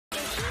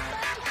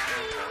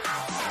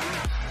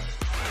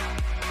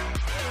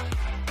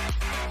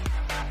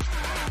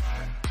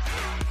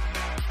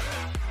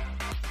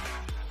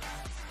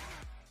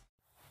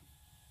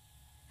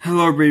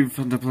Hello everybody,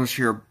 Fun to Plus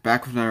here,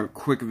 back with another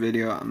quick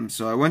video.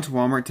 So I went to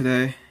Walmart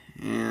today,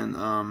 and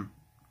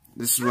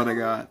this is what I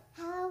got.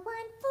 How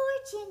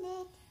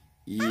unfortunate.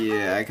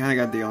 Yeah, I kind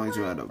of got the only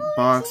two out of the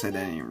box. I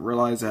didn't even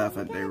realize that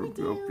they would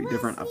both be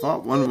different. I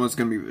thought one was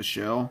going to be the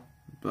shell,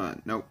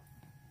 but nope.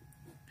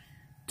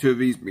 Two of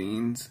these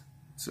beans.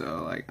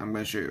 So, I'm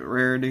going to show you the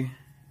rarity.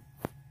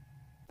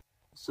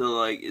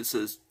 So, it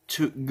says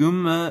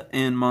Goomba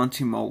and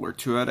Monty Mole are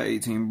 2 out of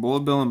 18.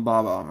 Bullet Bill and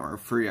Bob are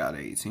 3 out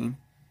of 18.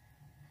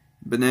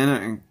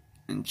 Banana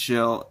and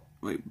shell,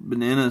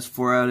 banana is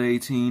 4 out of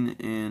 18,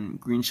 and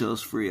green shell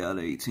is 3 out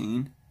of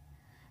 18.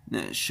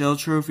 Now, shell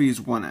trophy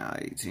is 1 out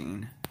of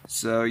 18.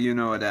 So, you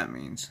know what that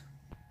means.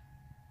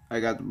 I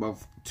got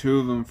two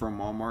of them from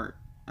Walmart.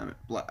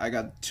 I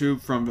got 2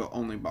 from the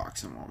only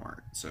box in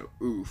Walmart. So,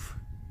 oof.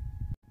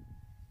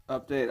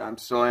 Update, I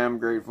still am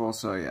grateful,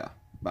 so yeah.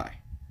 Bye.